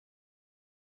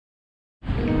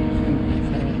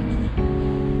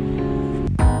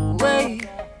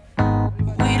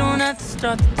have to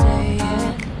start the day,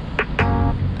 yeah.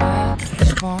 I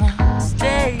just wanna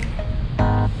stay,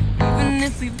 even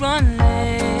if we run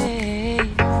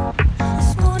late.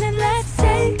 This morning, let's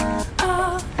take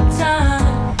our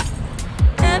time.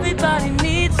 Everybody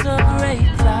needs a break,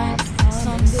 like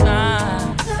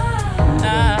sometimes.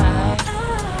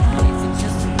 Even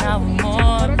just an hour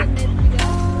more.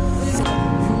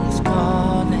 Who's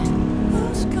calling?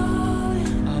 Who's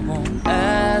calling? I won't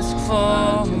ask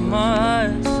for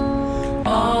much.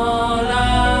 All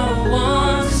I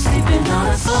want is sleeping on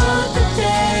us all the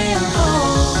day and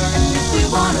home. And if we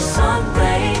want a sun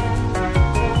ray,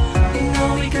 we know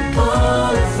we can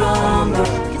pull it from the.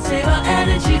 We can save our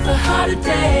energy for hotter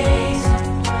days.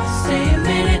 Stay a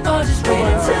minute or just wait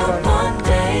until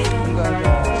Monday.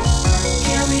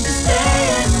 Can we just stay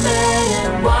in bed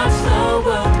and watch the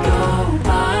world go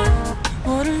by?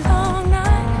 What a long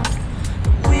night,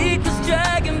 the week was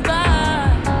dragging by.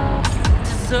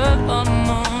 Deserve a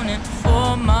morning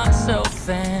for myself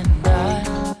and I.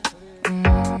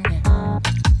 I'm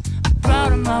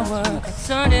proud of my work, I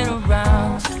turned it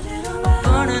around.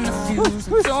 Burning the fuse,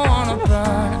 I don't wanna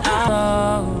burn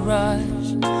out. Rush,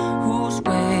 who's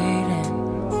waiting?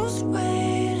 Who's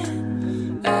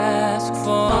waiting? Ask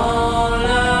for all I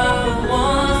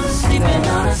want. Sleeping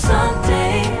on a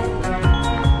Sunday,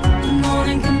 the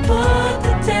morning can put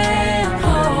the day on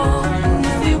hold. And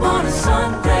if we want a sun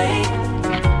ray,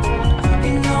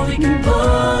 you know we can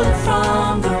pull it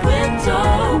from the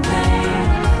window pane.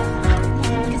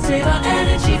 We can save our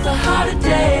energy for hotter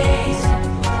days.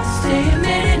 Stay a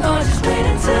minute or just wait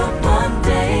until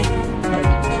Monday.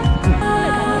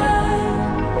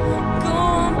 Go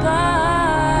on by,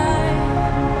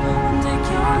 take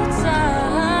your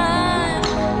time.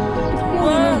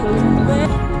 Work away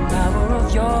an hour of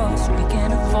yours we can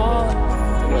afford.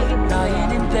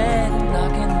 Lying in bed and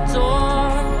locking the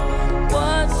door.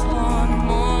 What's one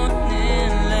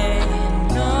morning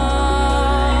laying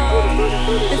up?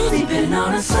 And sleeping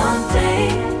on a Sunday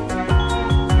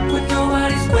when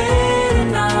nobody's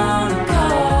waiting on a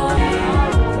call.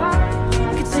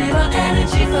 We could save our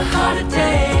energy for hotter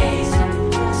days.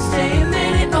 Stay a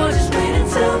minute or just wait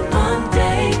until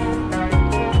Monday.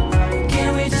 Can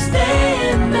we just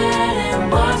stay in bed and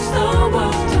watch the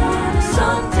world turn to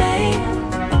Sunday?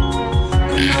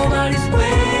 When nobody's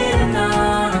waiting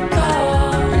on a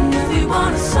call. And if we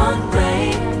want a sun ray,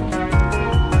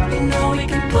 you know we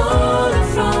can pull it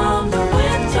from the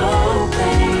window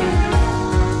pane.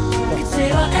 We can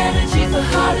save our energy for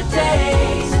hotter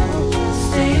days.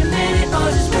 Stay a minute or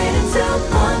just wait until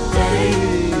Monday.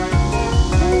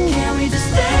 Can we just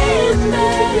stay in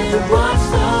bed and watch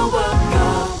the world go?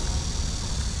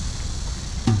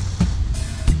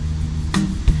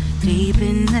 Deep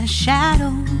in the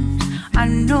shadows, I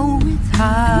know it's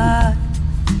hard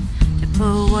to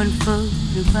put one foot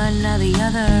in front of the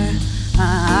other.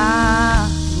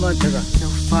 So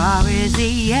far is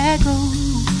the echo,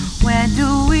 where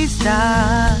do we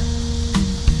start?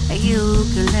 You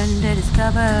can learn to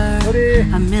discover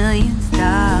a million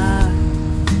stars.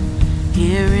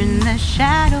 Here in the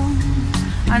shadows,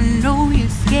 I know you're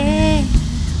scared.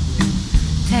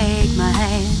 Take my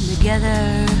hand,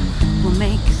 together we'll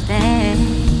make a stand.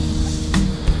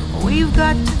 We've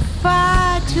got to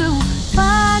fight to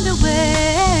find a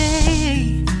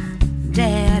way.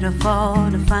 Dare to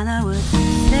fall to find out what to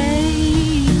say.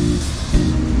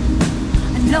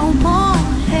 No more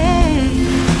hate.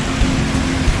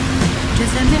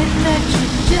 Just admit that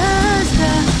you're just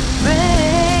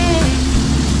afraid.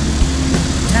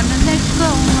 Time to let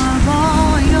go of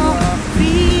all your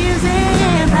fears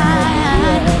and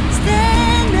pride.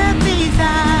 Stand up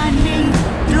beside me,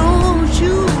 don't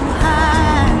you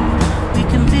hide. We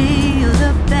can build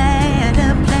a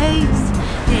better place.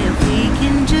 If we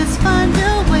can just find a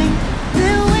way,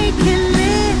 then we can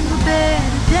live a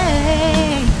better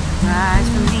day. Rise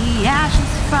from the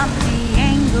ashes, from the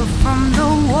anger, from the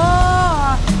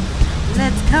war.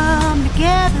 Let's come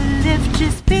together, lift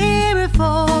your spirit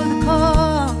for the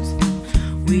cause.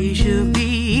 We should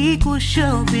be equal,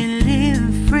 should be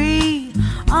living free.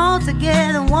 All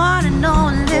together, one and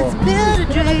all, let's build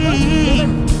a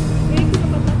dream.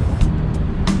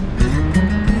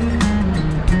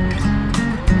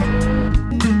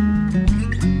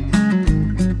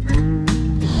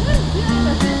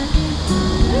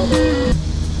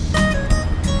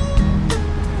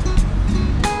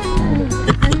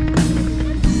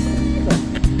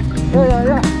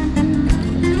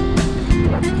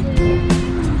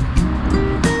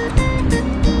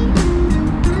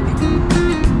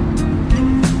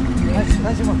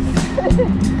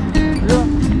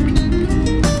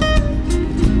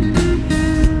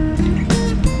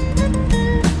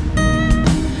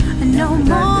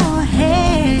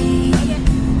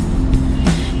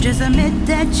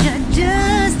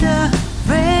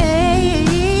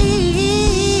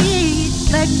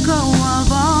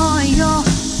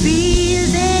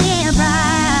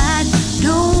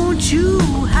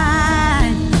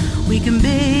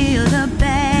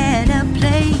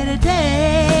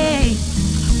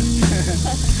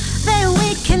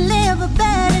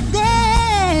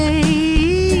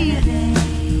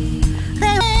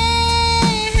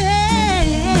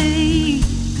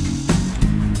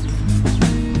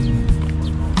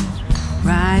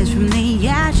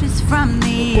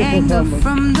 anger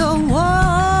from the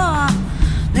war.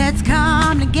 Let's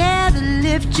come together,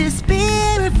 lift your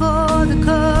spirit for the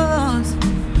cause.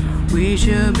 We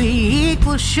should be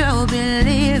equal, should be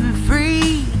living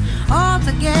free. All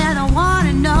together, one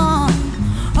and all.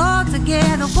 All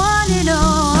together, one and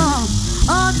all.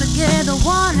 All together,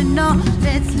 one and all.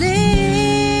 Let's live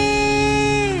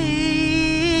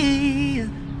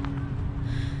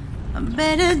a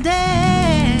better day.